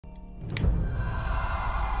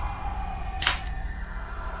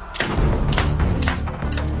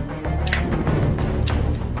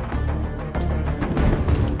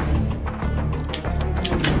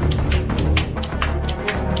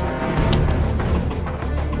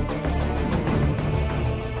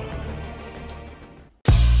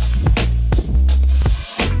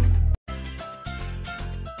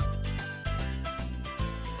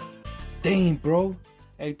bro?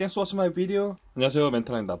 Hey, thanks for watching my video. 안녕하세요,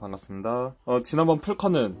 멘탈입니다. 반갑습니다. 지난번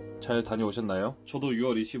풀컨은 잘 다녀오셨나요? 저도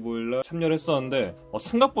 6월 25일날 참여를 했었는데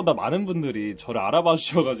생각보다 많은 분들이 저를 알아봐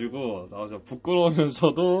주셔가지고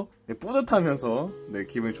부끄러우면서도 뿌듯하면서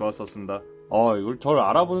기분이 좋았었습니다. 이걸 저를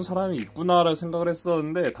알아보는 사람이 있구나라는 생각을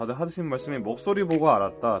했었는데 다들 하시는 말씀이 목소리 보고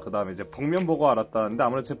알았다, 그 다음에 이제 복면 보고 알았다는데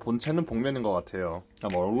아무래도 제 본체는 복면인 것 같아요.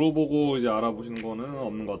 얼굴 보고 이제 알아보시는 거는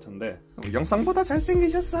없는 것 같은데 영상보다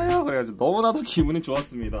잘생기셨어요. 그래가지고 너무나도 기분이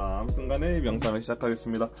좋았습니다. 아무튼 간에 영상을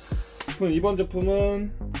시작하겠습니다. 이번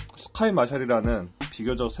제품은 스카이마샬이라는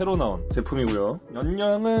비교적 새로 나온 제품이고요.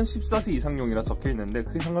 연령은 14세 이상용이라 적혀있는데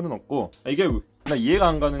크게 상관은 없고, 이게 나 이해가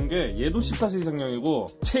안 가는 게 얘도 14세 이상용이고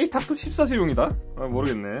체이탁도 14세용이다?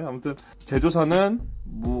 모르겠네. 아무튼 제조사는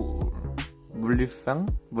물리펜?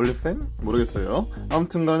 모르겠어요.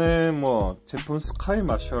 아무튼 간에 제품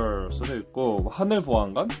스카이마샬 써져있고 하늘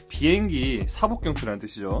보안관? 비행기 사복경치라는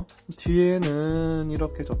뜻이죠. 뒤에는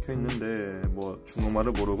이렇게 적혀있는데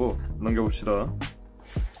중국말을 모르고 넘겨봅시다.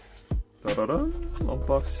 따라란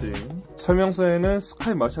언박싱. 설명서에는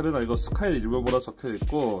스카이마샬이나 이거 스카이 리버보라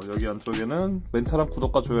적혀있고, 여기 안쪽에는 멘탈한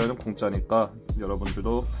구독과 좋아요는 공짜니까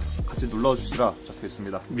여러분들도 같이 눌러주시라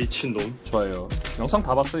적혀있습니다. 미친놈. 좋아요. 영상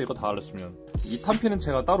다 봤어요, 이거 다 알았으면. 이 탄피는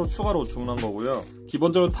제가 따로 추가로 주문한 거고요.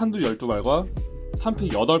 기본적으로 탄두 12발과 탄피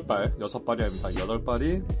 8발, 6발이 아닙니다.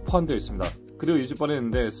 8발이 포함되어 있습니다. 그리고 이 집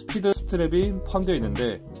뻔했는데 스피드스트랩이 포함되어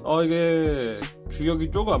있는데 이게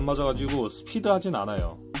규격이 조금 안 맞아가지고 스피드하진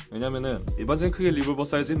않아요. 왜냐면은 일반적인 크기의 리볼버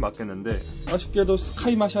사이즈는 맞겠는데 아쉽게도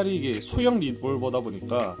스카이마샬이 이게 소형 리볼버다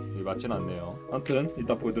보니까 맞진 않네요. 아무튼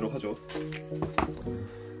이따 보여드리도록 하죠.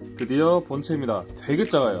 드디어 본체입니다. 되게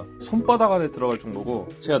작아요. 손바닥 안에 들어갈 정도고,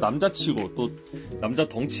 제가 남자치고 또 남자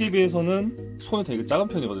덩치에 비해서는 손이 되게 작은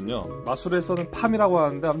편이거든요. 마술에서는 팜이라고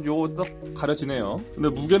하는데 아무튼 요거 딱 가려지네요. 근데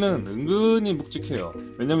무게는 은근히 묵직해요.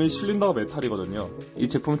 왜냐면 실린더가 메탈이거든요. 이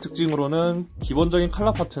제품 특징으로는 기본적인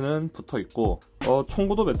칼라파트는 붙어있고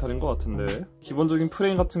총구도 메탈인 것 같은데, 기본적인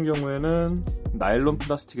프레임 같은 경우에는 나일론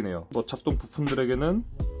플라스틱이네요. 작동 부품들에게는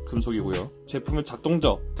금속이고요. 제품의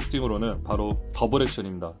작동적 특징으로는 바로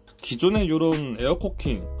더블액션입니다. 기존의 이런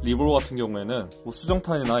에어코킹 리볼버 같은 경우에는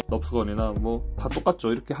수정탄이나 너프건이나 다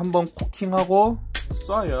똑같죠. 이렇게 한번 코킹하고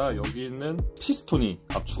쏴야 여기 있는 피스톤이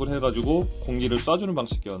압축을 해가지고 공기를 쏴주는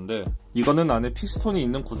방식이었는데, 이거는 안에 피스톤이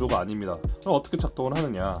있는 구조가 아닙니다. 그럼 어떻게 작동을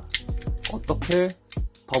하느냐, 어떻게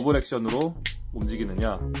더블액션으로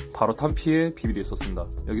움직이느냐, 바로 탄피에 비밀이 있었습니다.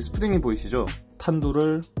 여기 스프링이 보이시죠?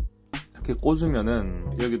 탄두를 이렇게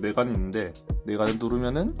꽂으면은 여기 내관이 있는데, 내관을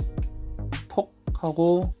누르면은 톡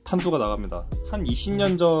하고 탄두가 나갑니다. 한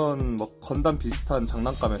 20년 전 건담 비슷한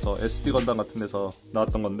장난감에서 SD 건담 같은 데서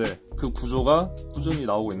나왔던 건데, 그 구조가 꾸준히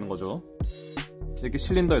나오고 있는 거죠. 이렇게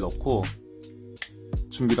실린더에 넣고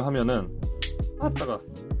준비를 하면은 이건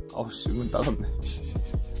따갑네.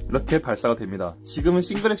 이렇게 발사가 됩니다. 지금은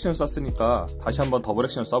싱글 액션을 쐈으니까 다시 한번 더블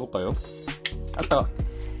액션을 쏴볼까요? 그러니까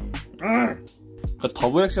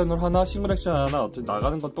더블 액션을 하나 싱글 액션 하나 어차피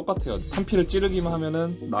나가는 건 똑같아요. 탄피를 찌르기만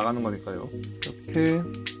하면은 나가는 거니까요. 이렇게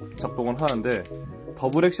작동을 하는데,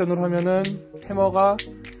 더블 액션으로 하면은 해머가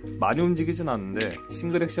많이 움직이진 않는데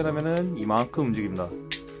싱글 액션 하면은 이만큼 움직입니다.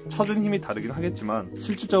 쳐준 힘이 다르긴 하겠지만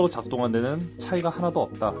실질적으로 작동한 데는 차이가 하나도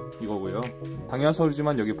없다 이거고요. 당연한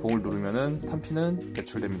소리지만 여기 봉을 누르면은 탄피는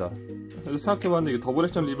배출됩니다. 생각해봤는데 이게 더블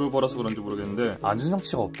액션 리볼버라서 그런지 모르겠는데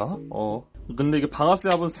안전장치가 없다? 근데 이게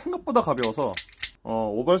방아쇠압은 생각보다 가벼워서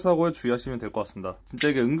오발사고에 주의하시면 될 것 같습니다. 진짜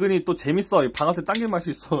이게 은근히 또 재밌어. 이 방아쇠 당길 맛이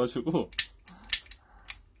있어가지고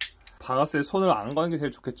방아쇠에 손을 안 거는 게 제일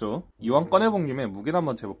좋겠죠. 이왕 꺼내본 김에 무게를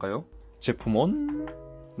한번 재볼까요? 제품은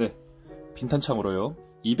빈탄창으로요.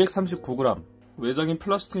 239g. 외장인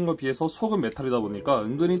플라스틱인 거 비해서 속은 메탈이다 보니까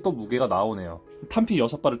은근히 또 무게가 나오네요. 탄피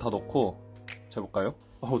 6발을 다 넣고 재볼까요?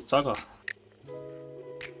 작아.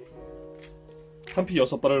 탄피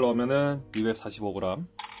 6발을 넣으면은 245g.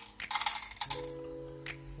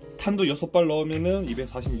 탄도 6발 넣으면은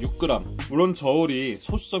 246g. 물론 저울이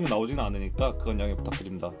소수점이 나오지는 않으니까 그건 양해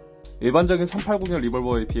부탁드립니다. 일반적인 380열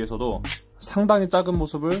리볼버에 비해서도 상당히 작은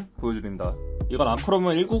모습을 보여드립니다. 이건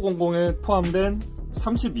아크로모형 1900에 포함된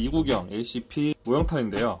 32구경 ACP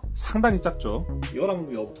모형탄인데요. 상당히 작죠. 이걸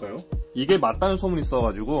한번 넣어볼까요? 이게 맞다는 소문이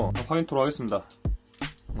있어가지고 확인토록 하겠습니다.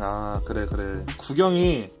 그래.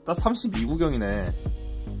 구경이 딱 32구경이네.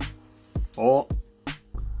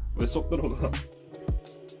 왜 쏙 들어가?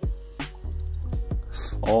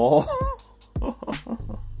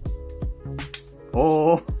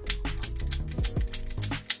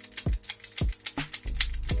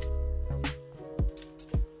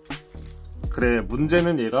 그래,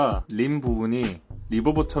 문제는 얘가 림 부분이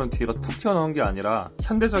리볼버처럼 뒤가 툭 튀어나온 게 아니라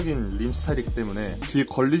현대적인 림 스타일이기 때문에 뒤에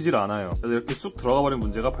걸리질 않아요. 그래서 이렇게 쑥 들어가 버린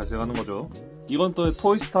문제가 발생하는 거죠. 이건 또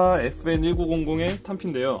토이스타 FN1900의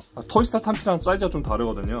탄피인데요. 토이스타 탄피랑 사이즈가 좀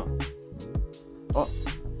다르거든요.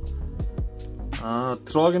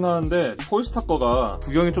 들어가긴 하는데 토이스타 거가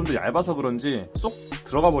구경이 좀 더 얇아서 그런지 쏙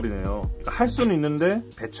들어가 버리네요. 그러니까 할 수는 있는데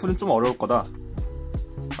배출은 좀 어려울 거다.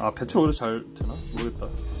 배출 오히려 잘 되나? 모르겠다.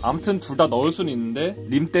 아무튼 둘 다 넣을 수는 있는데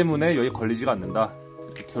림 때문에 여기 걸리지가 않는다.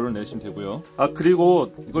 이렇게 결론 내시면 되고요.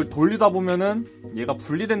 그리고 이걸 돌리다 보면은 얘가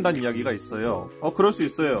분리된다는 이야기가 있어요. 그럴 수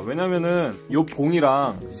있어요. 왜냐면은 요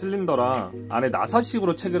봉이랑 실린더랑 안에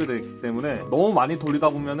나사식으로 체결이 되어 있기 때문에 너무 많이 돌리다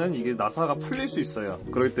보면은 이게 나사가 풀릴 수 있어요.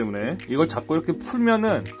 그렇기 때문에 이걸 자꾸 이렇게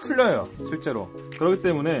풀면은 풀려요, 실제로. 그렇기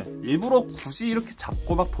때문에 일부러 굳이 이렇게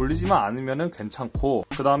잡고 막 돌리지만 않으면은 괜찮고,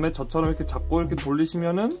 그 다음에 저처럼 이렇게 잡고 이렇게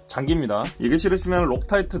돌리시면은 잠깁니다. 이게 싫으시면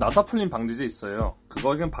록타이트 나사 풀림 방지제 있어요. 그거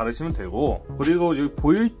그냥 바르시면 되고, 그리고 여기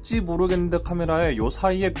보일지 모르겠는데 카메라에 요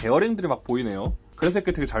사이에 베어링들이 막 보이네요. 그래서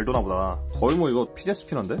이렇게 되게 잘 도나보다. 거의 뭐 이거 피제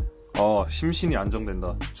스피너인데? 심신이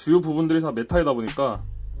안정된다. 주요 부분들이 다 메탈이다 보니까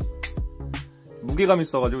무게감이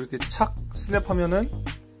있어가지고 이렇게 착 스냅하면은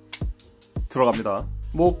들어갑니다.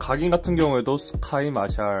 뭐 각인 같은 경우에도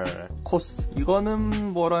스카이마샬 코스,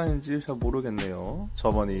 이거는 뭐라 하는지 잘 모르겠네요.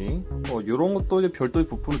 저번이 요런 것도 이제 별도의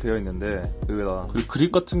부품으로 되어 있는데 여기다. 그리고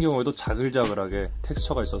그립 같은 경우에도 자글자글하게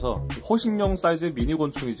텍스처가 있어서 호식용 사이즈의 미니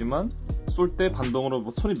권총이지만 쏠 때 반동으로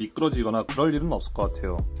뭐 손이 미끄러지거나 그럴 일은 없을 것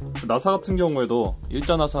같아요. 나사 같은 경우에도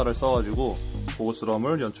일자 나사를 써가지고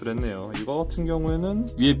고급스러움을 연출했네요. 이거 같은 경우에는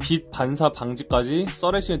위에 빛 반사 방지까지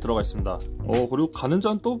서레이션이 들어가 있습니다. 그리고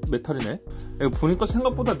가는자는 또 메탈이네. 보니까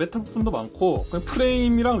생각보다 메탈 부품도 많고, 그냥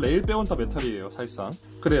프레임이랑 레일 빼고는 다 메탈이에요, 사실상.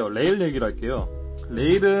 그래요, 레일 얘기를 할게요.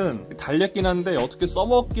 레일은 달렸긴 한데 어떻게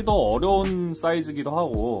써먹기도 어려운 사이즈기도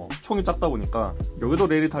하고 총이 작다 보니까 여기도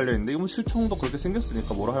레일이 달려있는데, 이건 실총도 그렇게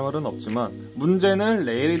생겼으니까 뭐라 할 말은 없지만 문제는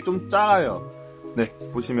레일이 좀 작아요. 네,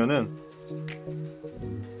 보시면은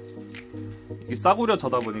이게 싸구려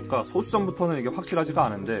저다 보니까 소수점부터는 이게 확실하지가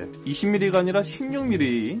않은데 20mm가 아니라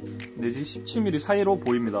 16mm 내지 17mm 사이로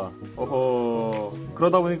보입니다.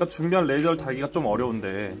 그러다 보니까 준비한 레이저를 달기가 좀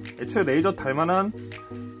어려운데, 애초에 레이저 달만한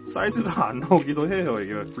사이즈가 안 나오기도 해요.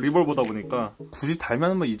 이게 리볼보다 보니까 굳이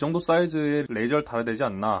달면 뭐 이 정도 사이즈의 레이저를 달아야 되지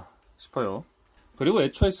않나 싶어요. 그리고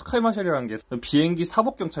애초에 스카이마샬이라는 게 비행기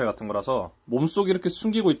사복경찰 같은 거라서 몸속에 이렇게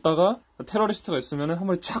숨기고 있다가 테러리스트가 있으면은 한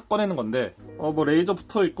번에 촥 꺼내는 건데, 뭐 레이저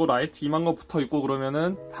붙어 있고 라이트 이만 거 붙어 있고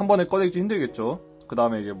그러면은 한 번에 꺼내기 좀 힘들겠죠. 그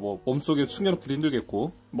다음에 이게 뭐 몸속에 숨겨놓기도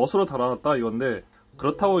힘들겠고, 멋으로 달아놨다 이건데,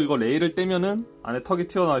 그렇다고 이거 레일을 떼면은 안에 턱이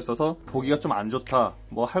튀어나와 있어서 보기가 좀 안 좋다,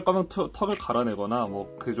 뭐 할 거면 턱을 갈아내거나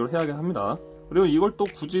뭐 개조를 해야겠 합니다. 그리고 이걸 또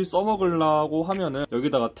굳이 써먹으려고 하면은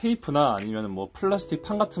여기다가 테이프나 아니면 뭐 플라스틱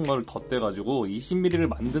판 같은 걸 덧대가지고 20mm를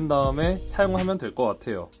만든 다음에 사용하면 될 것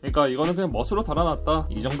같아요. 그러니까 이거는 그냥 멋으로 달아놨다,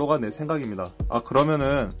 이 정도가 내 생각입니다.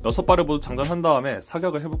 그러면은 6발을 모두 장전한 다음에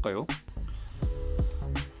사격을 해볼까요?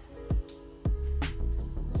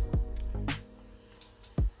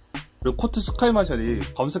 그리고 코트 스카이마샬이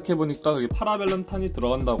검색해보니까 파라벨럼탄이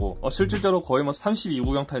들어간다고, 실질적으로 거의 뭐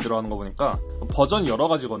 32구경탄이 들어가는 거 보니까 버전이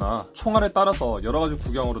여러가지거나 총알에 따라서 여러가지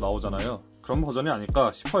구경으로 나오잖아요. 그런 버전이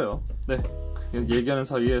아닐까 싶어요. 네, 얘기하는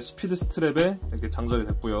사이에 스피드스트랩에 이렇게 장전이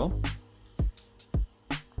됐고요.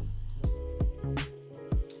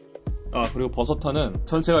 그리고 버섯탄은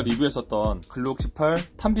전 제가 리뷰했었던 글록 18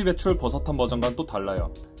 탄비 배출 버섯탄 버전과는 또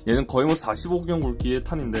달라요. 얘는 거의 뭐 45구경 굵기의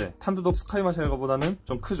탄인데 탄두도 스카이마샬보다는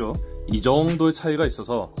좀 크죠. 이 정도의 차이가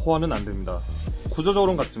있어서 호환은 안 됩니다.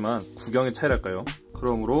 구조적으로는 같지만 구경의 차이랄까요.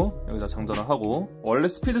 그러므로 여기다 장전을 하고, 원래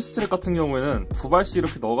스피드스트랩 같은 경우에는 2발씩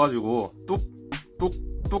이렇게 넣어가지고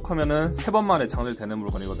뚝뚝뚝 하면은 3번 만에 장전이 되는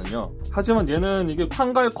물건이거든요. 하지만 얘는 이게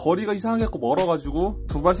탄과의 거리가 이상하게 멀어가지고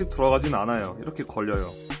 2발씩 들어가진 않아요. 이렇게 걸려요.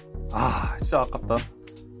 진짜 아깝다.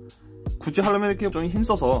 굳이 하려면 이렇게 좀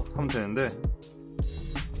힘써서 하면 되는데,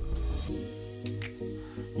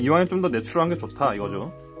 이왕에 좀 더 내추럴한 게 좋다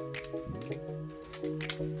이거죠.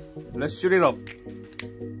 Let's shoot it up.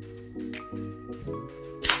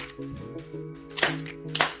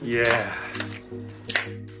 Yeah.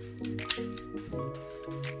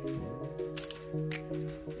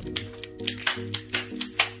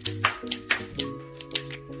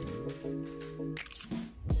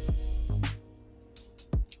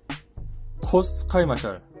 코스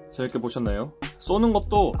스카이마샬 재밌게 보셨나요? 쏘는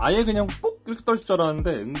것도 아예 그냥 뽁 이렇게 떨어질 줄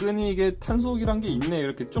알았는데 은근히 이게 탄속이란 게 있네.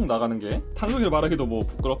 이렇게 쭉 나가는 게, 탄속이라 말하기도 뭐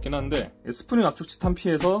부끄럽긴 한데 스프링 압축치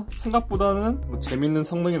탄피해서 생각보다는 뭐 재밌는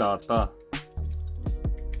성능이 나왔다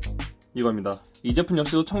이겁니다. 이 제품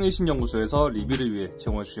역시도 청리신연구소에서 리뷰를 위해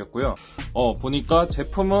제공해 주셨고요. 보니까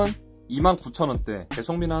제품은 29,000원대.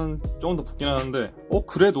 배송비는 조금 더 붙긴 하는데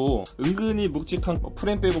그래도 은근히 묵직한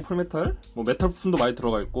프레임 빼고 풀메탈, 메탈 부품도 많이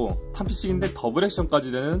들어가 있고 탄피식인데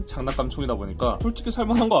더블액션까지 되는 장난감 총이다 보니까 솔직히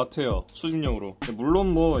살만한 것 같아요. 수집용으로.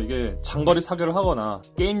 물론 이게 장거리 사격을 하거나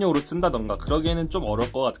게임용으로 쓴다던가 그러기에는 좀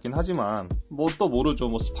어려울 것 같긴 하지만 또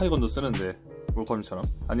모르죠. 스파이건도 쓰는데 몰컴처럼.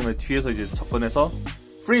 아니면 뒤에서 이제 접근해서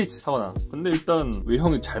프리즈 하거나. 근데 일단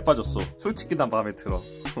외형이 잘 빠졌어. 솔직히 난 마음에 들어.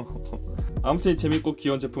 아무튼 재밌고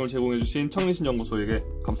귀여운 제품을 제공해주신 청리신연구소에게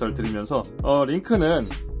감사를 드리면서 링크는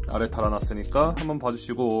아래 달아놨으니까 한번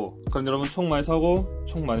봐주시고, 그럼 여러분 총 많이 사고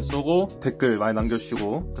총 많이 쏘고 댓글 많이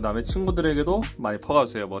남겨주시고, 그 다음에 친구들에게도 많이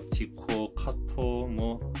퍼가주세요. 디코, 카톡,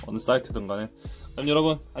 어느 사이트든 간에. 그럼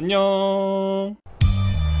여러분 안녕.